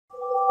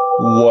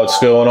What's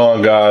going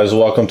on, guys?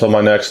 Welcome to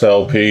my next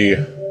LP.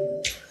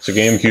 It's a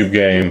GameCube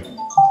game.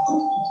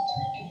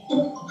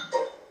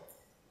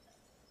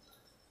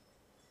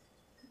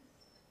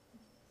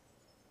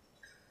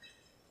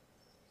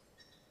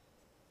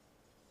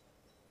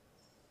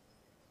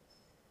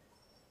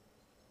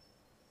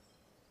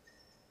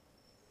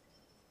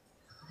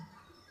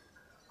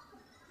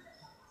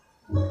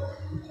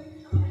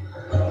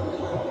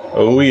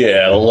 Oh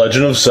yeah, The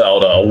Legend of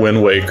Zelda,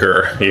 Wind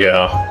Waker.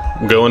 Yeah,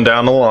 I'm going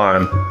down the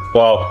line.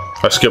 Well,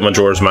 I skipped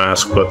Majora's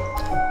Mask, but...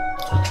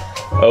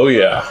 Oh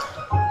yeah.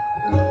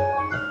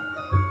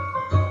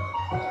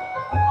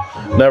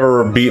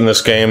 Never beaten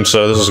this game,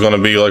 so this is going to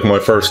be like my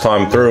first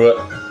time through it.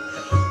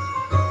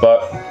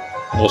 But,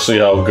 we'll see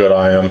how good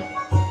I am.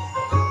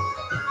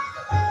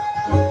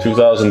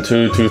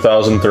 2002,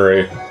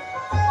 2003.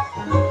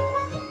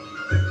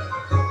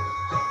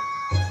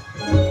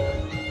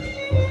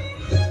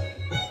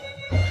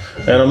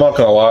 And I'm not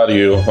gonna lie to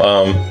you,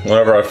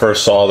 whenever I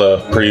first saw the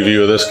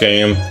preview of this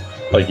game,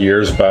 like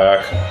years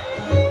back,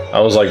 I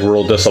was like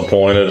real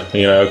disappointed,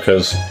 you know,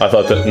 because I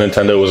thought that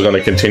Nintendo was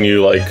gonna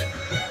continue like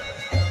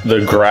the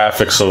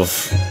graphics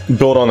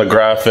build on the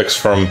graphics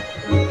from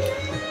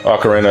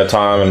Ocarina of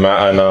Time and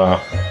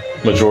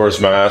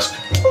Majora's Mask.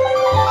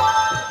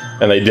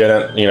 And they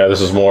didn't, you know,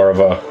 this is more of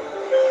a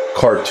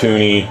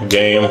cartoony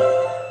game.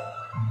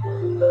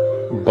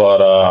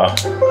 But,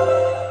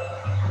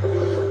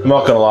 I'm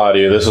not gonna lie to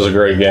you, this is a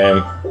great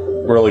game.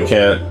 Really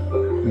can't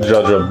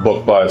judge a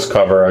book by its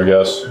cover, I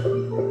guess.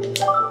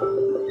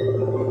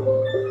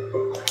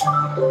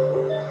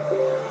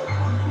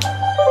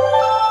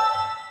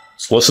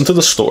 Let's listen to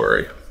the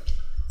story.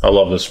 I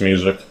love this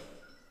music.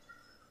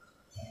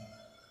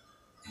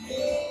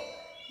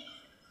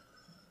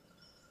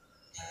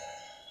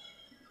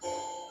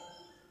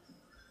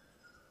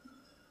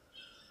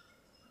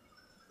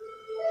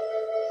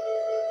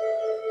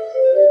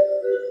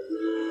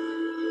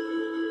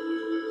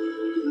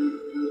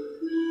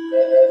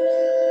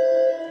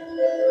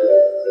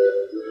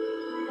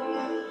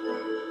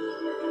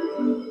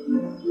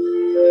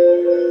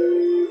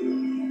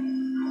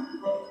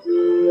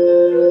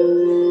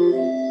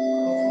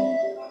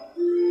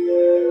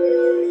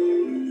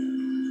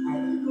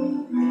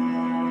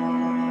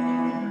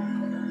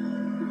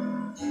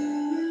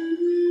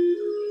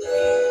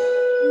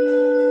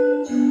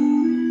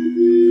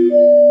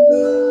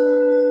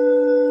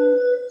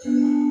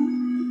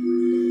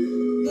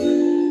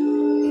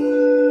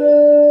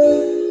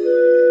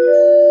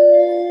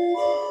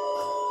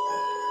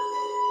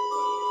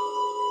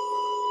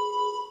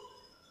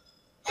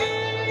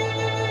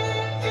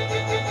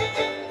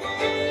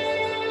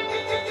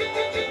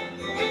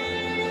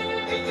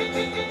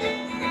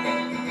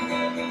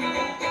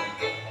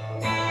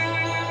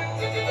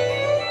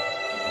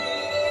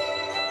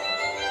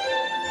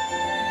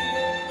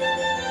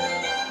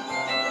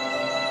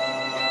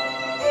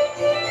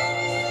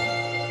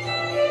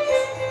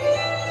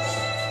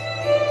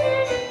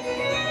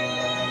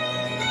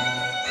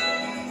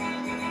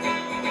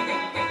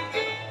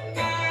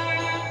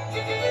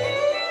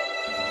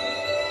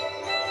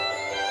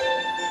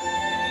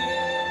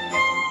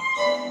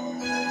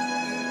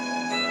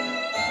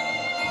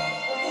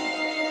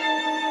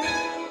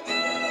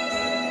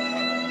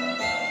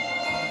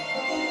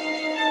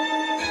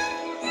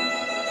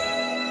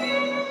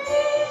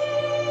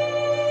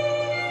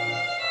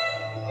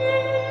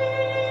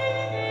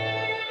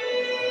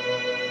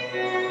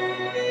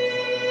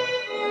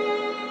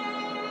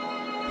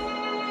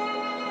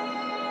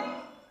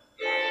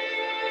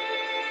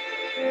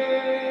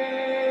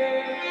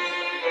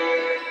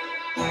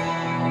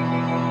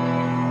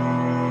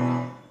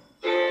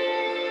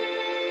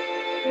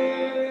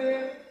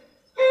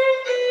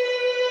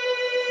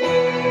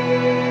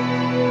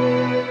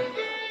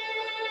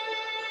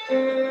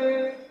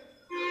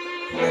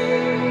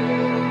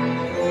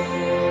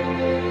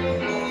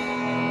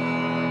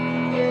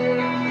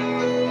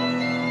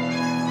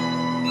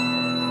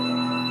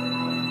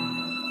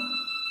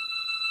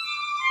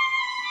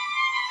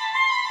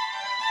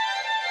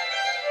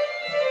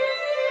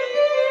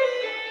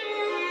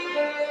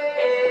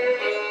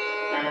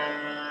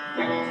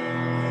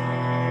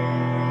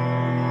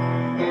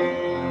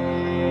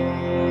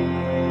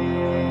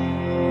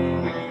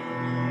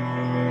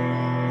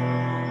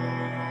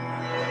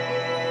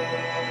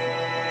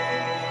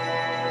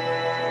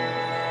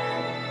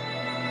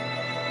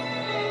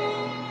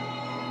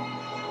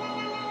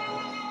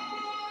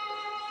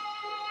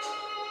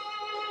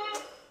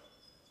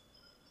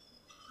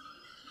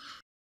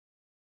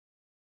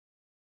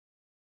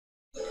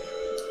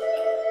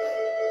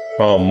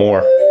 Oh,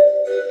 more.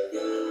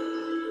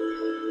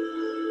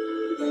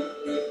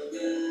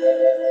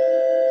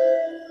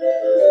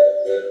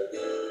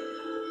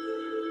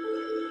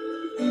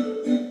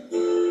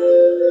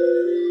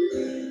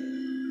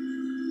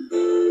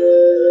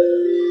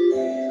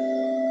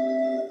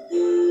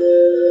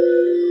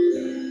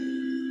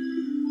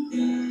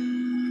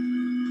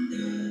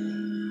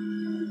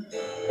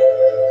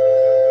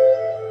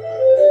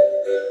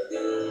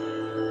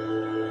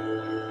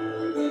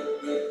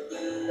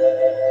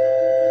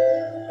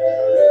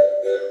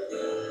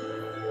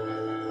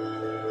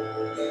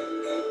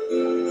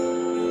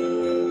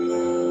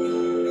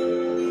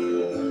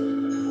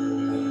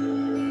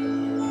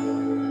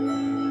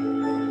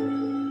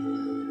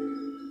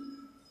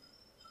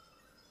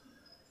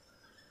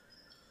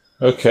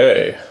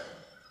 Okay.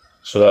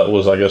 So that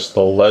was, I guess,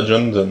 the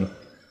legend and...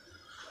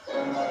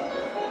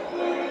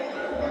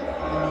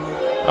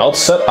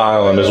 Outset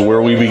Island is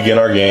where we begin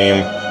our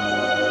game.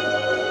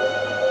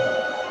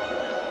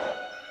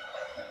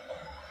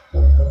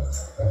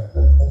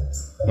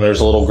 And there's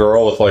a little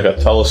girl with like a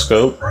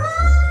telescope.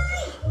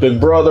 Big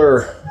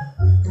brother!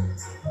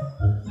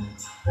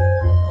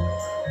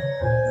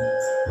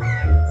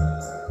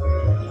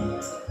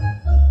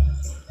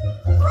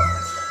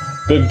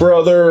 Big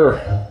brother!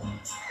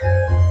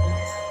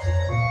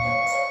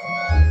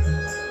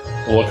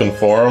 Looking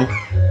for him.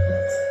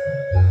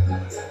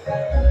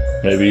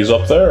 Maybe he's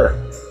up there.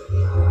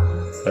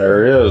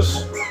 There he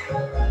is.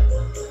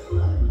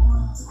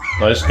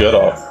 Nice get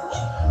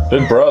up.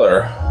 Big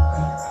brother.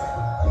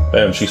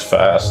 Damn, she's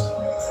fast.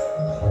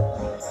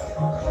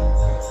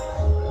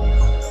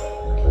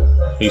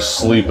 He's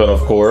sleeping, of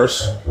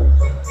course.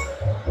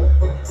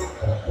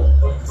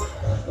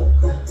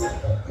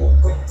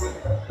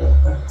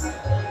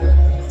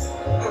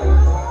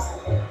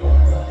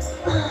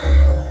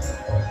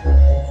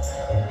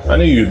 I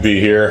knew you'd be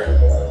here.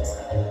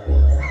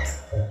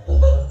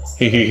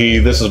 Hee.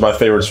 This is my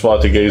favorite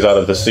spot to gaze out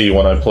at the sea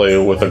when I play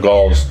with the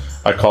gulls.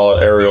 I call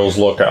it Ariel's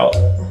Lookout.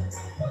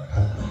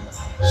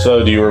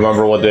 So, do you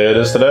remember what day it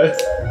is today?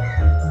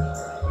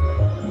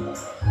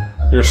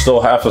 You're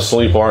still half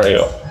asleep, aren't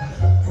you?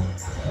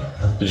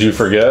 Did you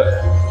forget?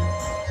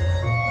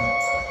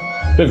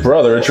 Big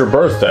brother, it's your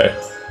birthday.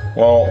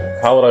 Well,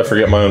 how would I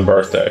forget my own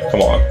birthday?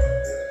 Come on.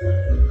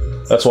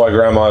 That's why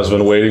Grandma has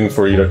been waiting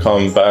for you to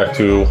come back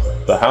to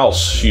the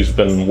house. She's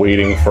been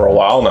waiting for a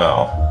while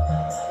now.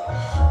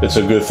 It's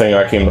a good thing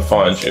I came to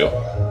find you.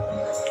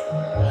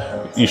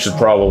 You should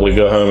probably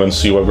go home and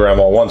see what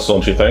Grandma wants,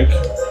 don't you think?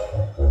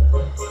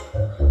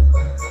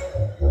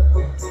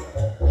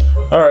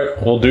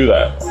 Alright, we'll do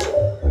that.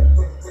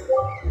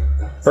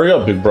 Hurry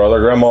up, big brother.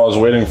 Grandma is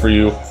waiting for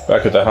you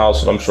back at the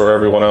house, and I'm sure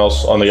everyone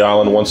else on the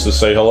island wants to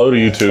say hello to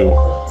you too.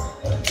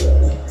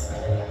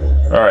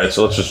 Alright,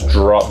 so let's just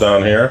drop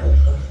down here.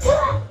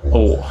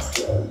 Oh.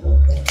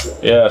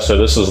 Yeah, so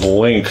this is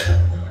Link.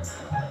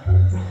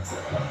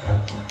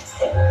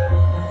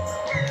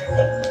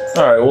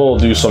 Alright, we'll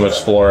do some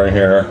exploring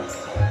here.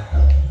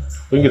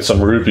 We can get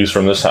some rupees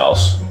from this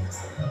house.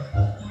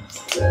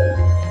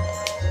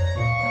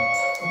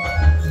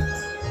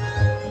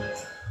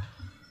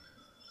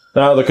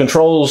 Now, the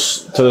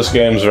controls to this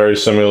game is very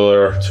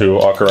similar to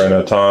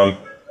Ocarina of Time.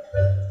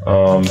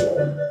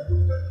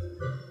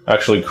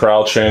 Actually,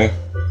 crouching.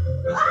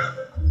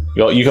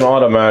 You can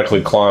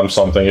automatically climb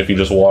something if you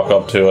just walk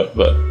up to it,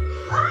 but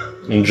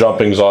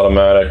jumping's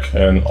automatic,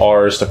 and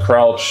R is to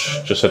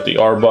crouch. Just hit the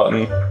R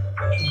button.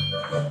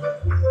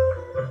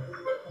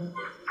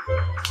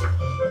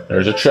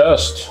 There's a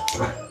chest.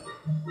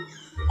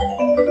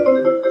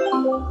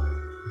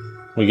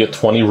 We get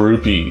 20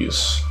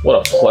 rupees. What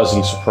a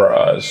pleasant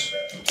surprise.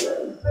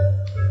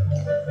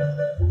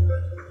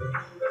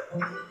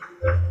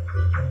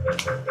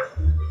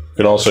 You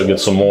can also get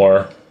some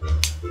more.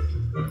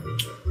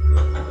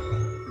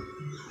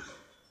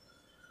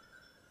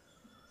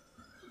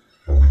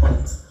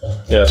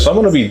 Yeah, so I'm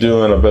going to be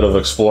doing a bit of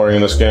exploring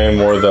in this game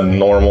more than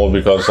normal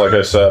because, like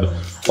I said,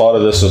 a lot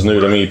of this is new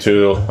to me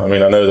too. I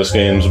mean, I know this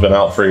game's been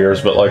out for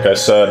years, but like I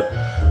said,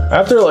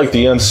 after like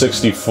the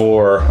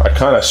N64, I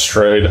kind of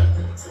strayed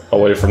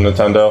away from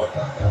Nintendo.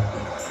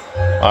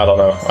 I don't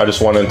know. I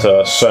just went into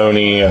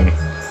Sony and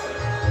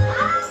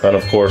then,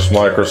 of course,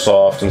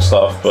 Microsoft and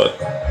stuff, but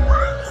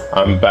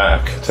I'm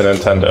back to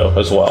Nintendo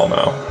as well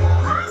now.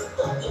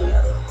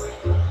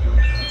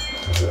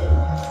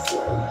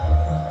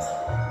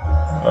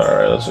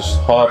 Alright, let's just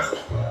hop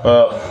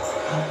up.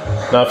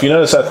 Now, if you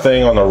notice that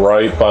thing on the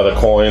right by the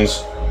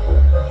coins,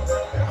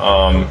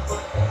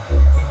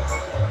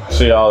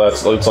 see how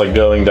it's like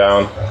going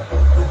down?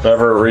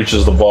 Whenever it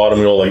reaches the bottom,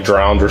 you'll like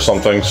drown or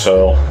something,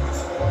 so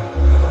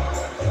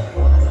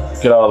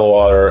get out of the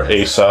water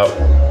ASAP.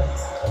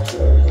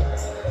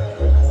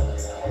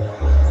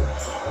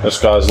 This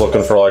guy's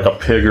looking for like a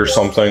pig or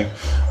something.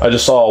 I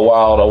just saw a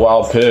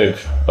wild pig.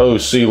 Oh,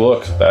 see,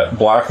 look, that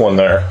black one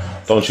there.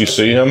 Don't you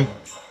see him?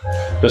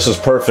 This is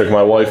perfect.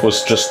 My wife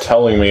was just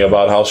telling me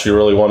about how she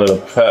really wanted a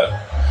pet.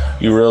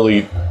 You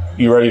ready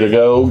to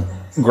go?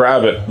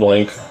 Grab it,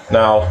 Link.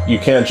 Now, you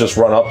can't just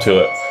run up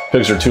to it.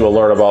 Pigs are too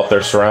alert about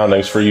their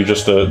surroundings for you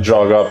just to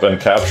jog up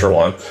and capture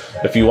one.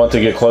 If you want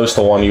to get close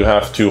to one, you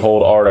have to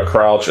hold R to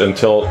crouch and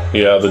tilt,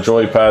 the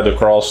joypad to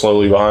crawl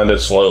slowly behind it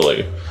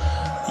slowly.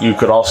 You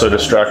could also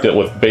distract it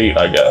with bait,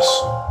 I guess.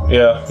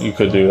 Yeah, you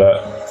could do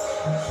that.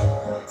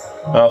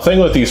 Now, the thing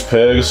with these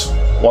pigs,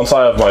 once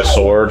I have my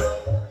sword,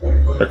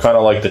 they're kind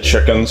of like the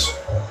chickens,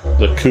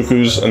 the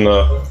cuckoos in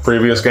the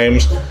previous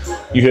games.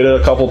 You hit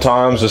it a couple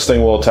times, this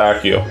thing will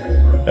attack you.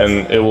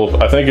 And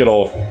I think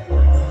it'll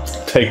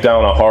take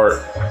down a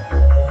heart.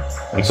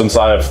 And since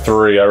I have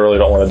 3, I really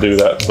don't want to do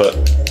that, but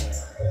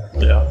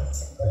yeah.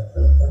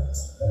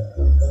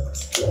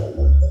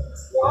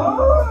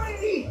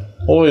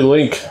 Oi,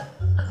 Link.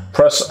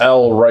 Press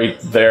L right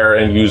there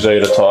and use A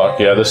to talk.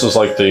 Yeah, this is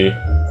like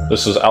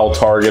this is L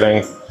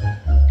targeting.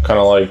 Kind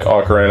of like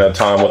Ocarina of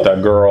Time with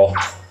that girl.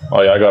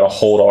 Oh yeah, I gotta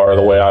hold R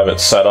the way I have it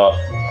set up.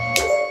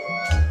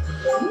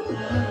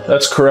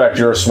 That's correct,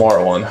 you're a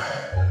smart one.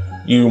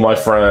 You, my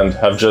friend,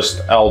 have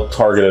just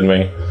L-targeted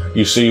me.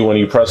 You see, when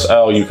you press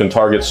L, you can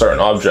target certain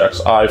objects.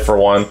 I, for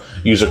one,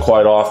 use it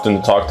quite often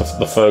to talk to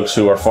the folks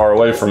who are far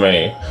away from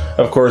me.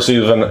 Of course,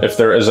 even if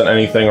there isn't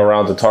anything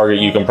around to target,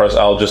 you can press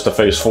L just to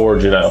face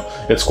forward, you know.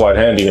 It's quite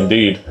handy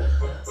indeed.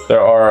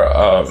 There are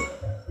a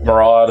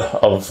myriad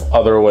of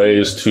other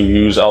ways to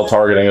use L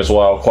targeting as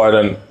well. Quite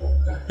an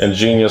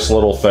ingenious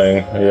little thing.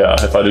 Yeah,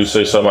 if I do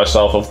say so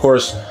myself. Of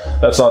course,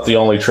 that's not the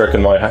only trick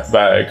in my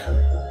bag.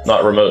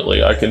 Not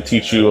remotely. I can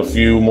teach you a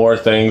few more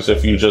things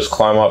if you just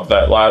climb up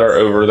that ladder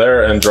over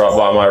there and drop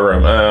by my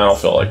room. I don't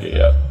feel like it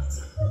yet.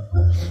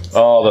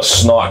 Oh, the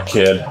snot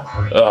kid.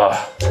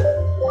 Ugh.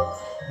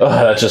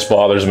 That just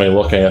bothers me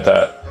looking at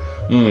that.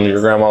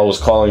 Your grandma was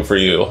calling for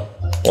you,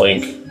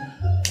 Link.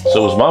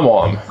 So was my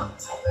mom.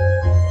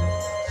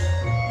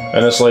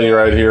 And this lady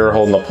right here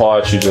holding the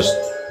pot, she just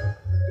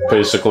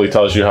basically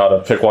tells you how to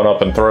pick one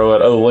up and throw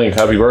it. Oh, Link,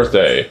 happy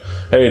birthday.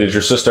 Hey, did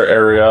your sister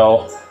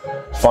Ariel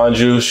find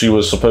you? She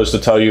was supposed to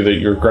tell you that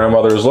your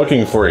grandmother is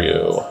looking for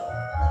you.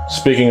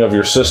 Speaking of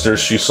your sister,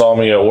 she saw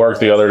me at work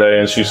the other day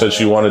and she said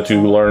she wanted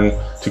to learn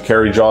to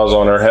carry jaws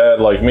on her head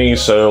like me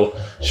so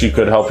she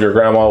could help your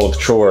grandma with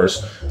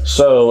chores.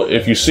 So,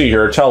 if you see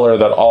her, tell her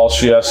that all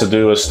she has to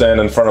do is stand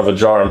in front of a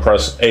jar and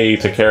press A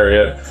to carry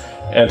it,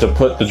 and to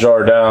put the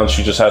jar down,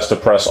 she just has to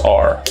press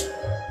R.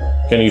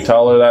 Can you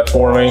tell her that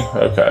for me?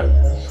 Okay.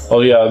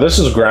 Well, yeah, this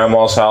is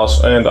Grandma's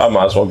house, and I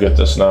might as well get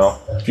this now.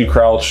 If you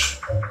crouch...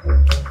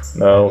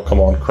 No, come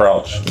on,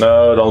 crouch.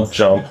 No, don't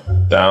jump.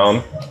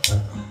 Down.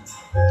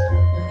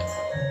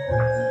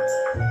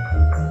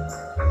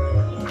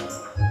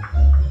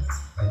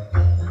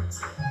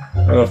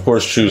 And of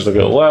course, choose to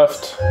go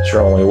left. It's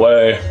your only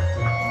way.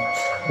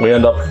 We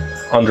end up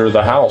under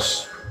the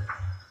house.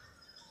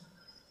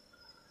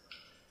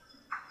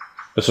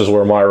 This is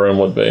where my room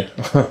would be.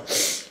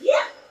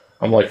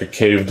 I'm like a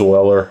cave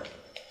dweller.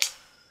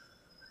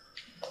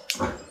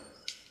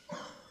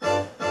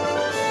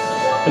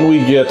 And we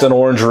get an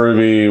orange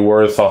ruby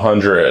worth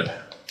 100.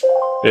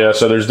 Yeah,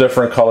 so there's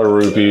different color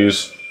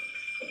rupees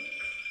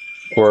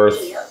worth,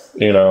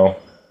 you know,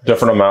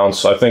 different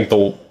amounts. I think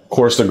of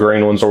course the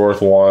green ones are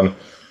worth 1.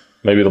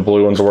 Maybe the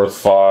blue ones are worth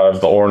 5.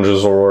 The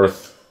oranges are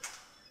worth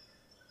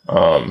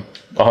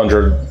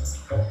 100.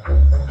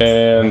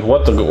 And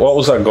what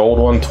was that gold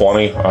one?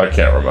 20? I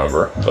can't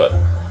remember, but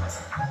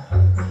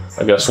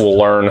I guess we'll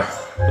learn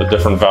the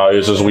different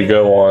values as we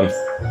go on.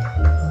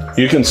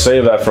 You can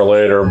save that for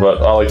later,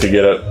 but I like to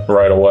get it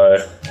right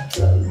away.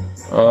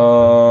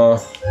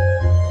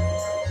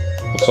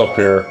 What's up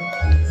here?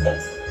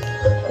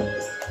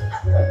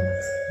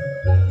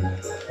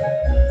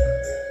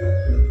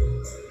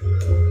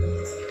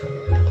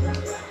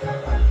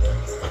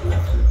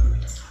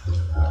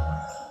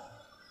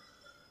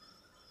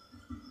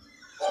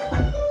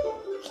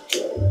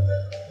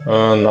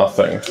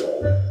 Nothing.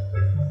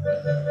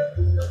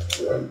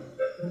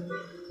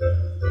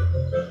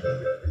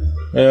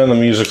 And the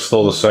music's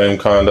still the same,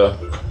 kinda.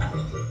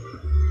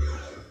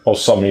 Well,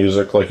 some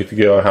music, like if you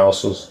go in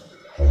houses.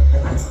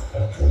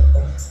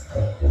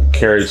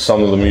 Carried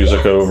some of the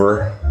music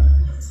over.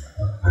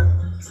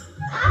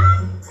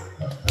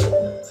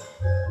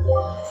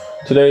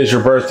 Today is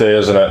your birthday,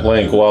 isn't it,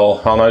 Link? Well,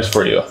 how nice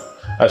for you.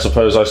 I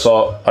suppose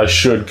I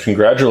should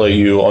congratulate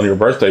you on your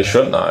birthday,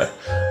 shouldn't I?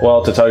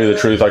 Well, to tell you the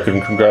truth, I can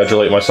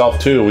congratulate myself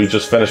too. We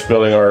just finished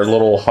building our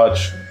little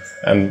hutch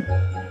and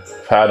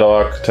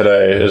paddock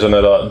today. Isn't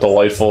it a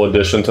delightful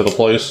addition to the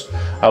place?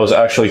 I was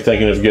actually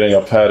thinking of getting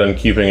a pet and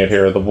keeping it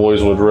here. The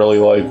boys would really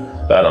like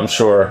that, I'm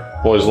sure.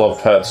 Boys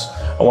love pets.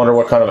 I wonder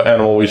what kind of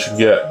animal we should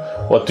get.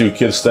 What do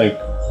kids think?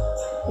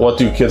 What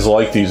do kids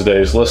like these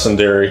days? Listen,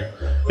 dearie,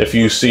 if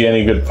you see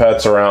any good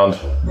pets around,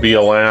 be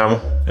a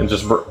lamb and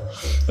just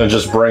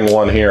bring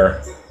one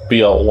here.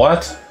 Be a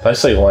what? Did I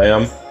say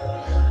lamb?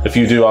 If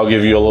you do, I'll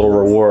give you a little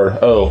reward.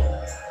 Oh,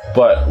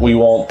 but we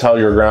won't tell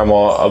your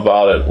grandma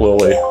about it, will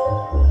we?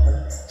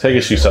 Take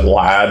it she said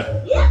lad.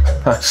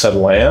 I said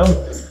lamb?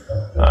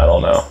 I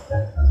don't know.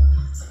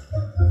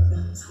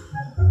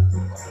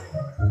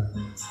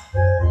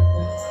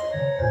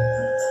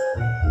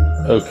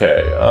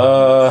 Okay,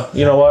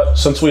 you know what?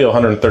 Since we have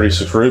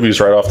 136 rubies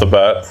right off the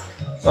bat,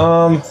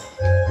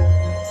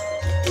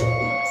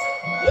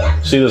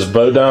 see this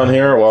boat down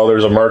here? Well,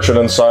 there's a merchant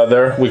inside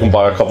there. We can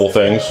buy a couple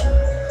things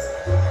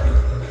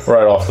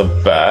right off the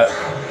bat.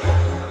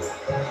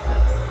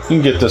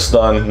 You can get this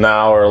done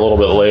now or a little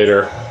bit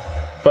later,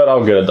 but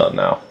I'll get it done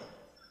now.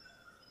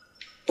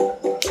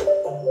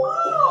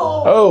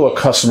 Oh, a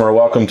customer.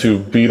 Welcome to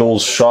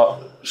Beetle's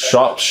shop.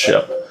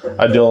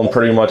 I deal in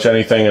pretty much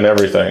anything and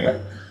everything.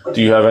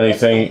 Do you have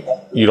anything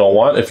you don't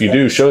want? If you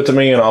do, show it to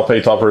me and I'll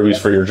pay top rubies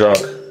for your junk.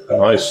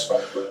 Nice.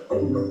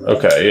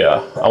 Okay,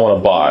 yeah. I want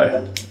to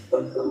buy.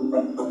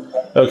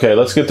 Okay,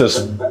 let's get this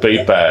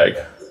bait bag.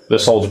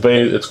 This holds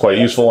bait. It's quite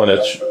useful and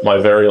it's my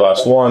very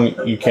last one.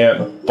 You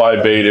can't buy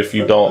bait if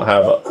you don't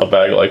have a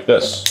bag like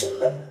this.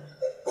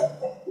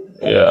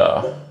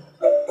 Yeah.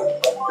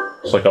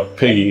 It's like a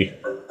piggy.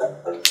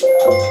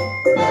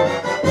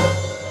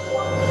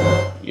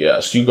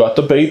 Yes, you got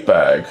the bait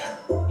bag.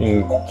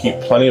 You can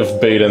keep plenty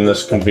of bait in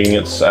this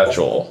convenient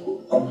satchel.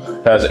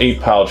 It has 8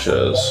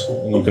 pouches.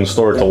 And you can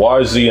store it to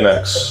Y, Z, and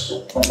X.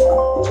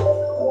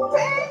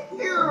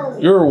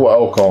 You're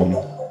welcome.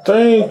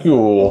 Thank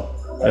you.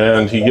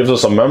 And he gives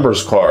us a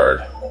member's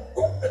card.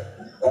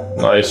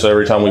 Nice,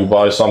 every time we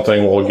buy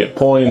something, we'll get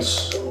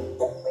points.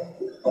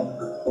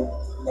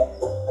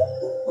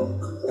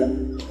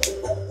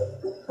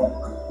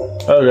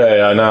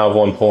 Okay, I now have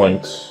 1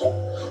 point.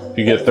 If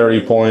you get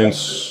 30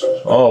 points,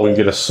 oh, we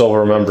get a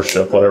silver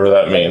membership, whatever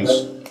that means.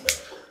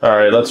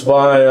 Alright, let's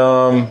buy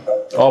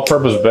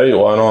all-purpose bait,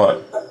 why not?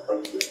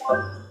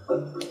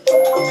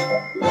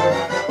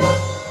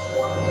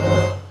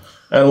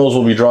 Animals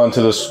will be drawn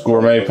to this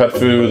gourmet pet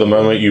food the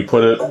moment you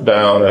put it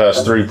down. It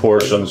has 3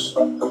 portions.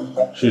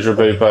 Choose your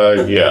bait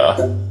bag, yeah.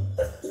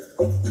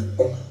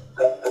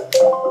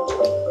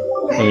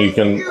 And you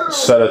can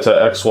set it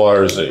to X, Y,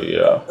 or Z,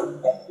 yeah.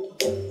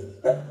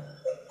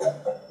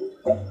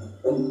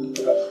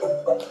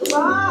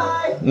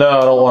 No,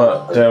 I don't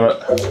want it, damn it.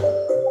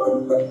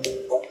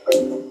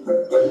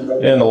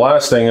 And the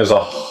last thing is a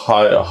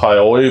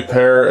Hyoi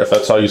pear, if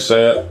that's how you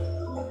say it.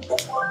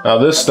 Now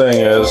this thing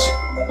is,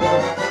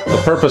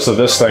 the purpose of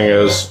this thing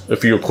is,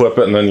 if you equip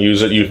it and then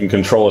use it, you can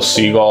control a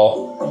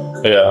seagull.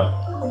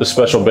 Yeah, this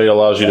special bait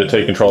allows you to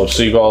take control of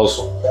seagulls.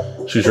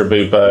 Choose your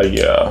bait bag,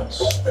 yeah.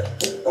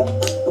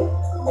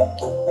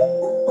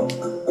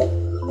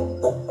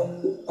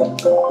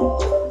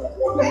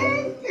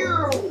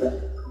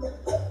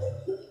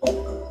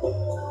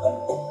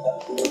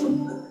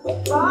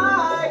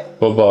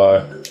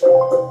 Bye-bye.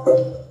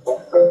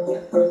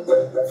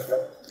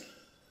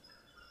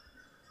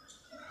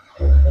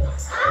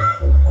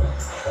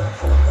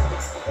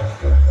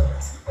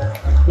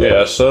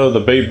 Yeah, so the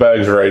bait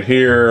bag's right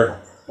here.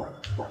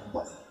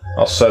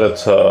 I'll set it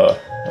to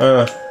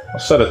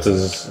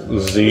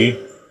Z.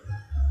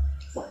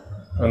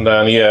 And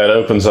then, yeah, it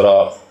opens it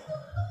up.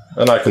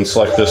 And I can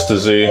select this to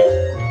Z.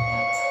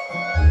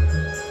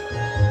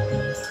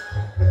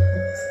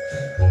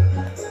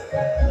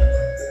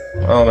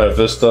 I don't know if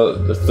this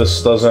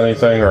does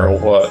anything or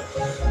what.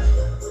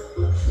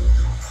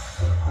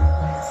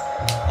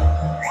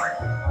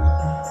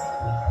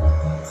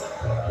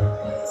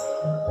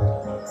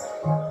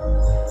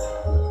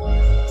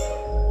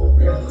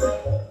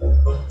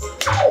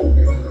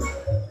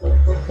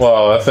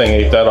 Wow, that thing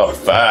ate that up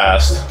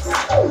fast.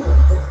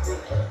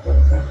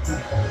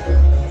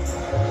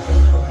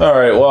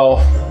 Alright, well,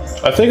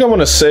 I think I'm going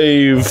to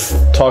save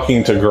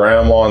talking to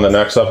Grandma in the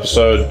next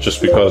episode,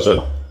 just because it,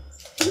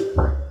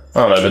 I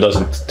don't know if it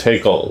doesn't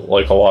take a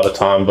lot of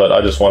time, but I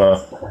just want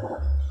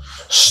to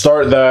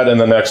start that in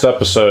the next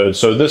episode.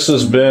 So this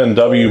has been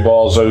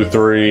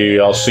WBalls03.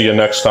 I'll see you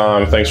next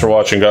time. Thanks for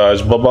watching,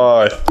 guys.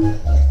 Bye-bye.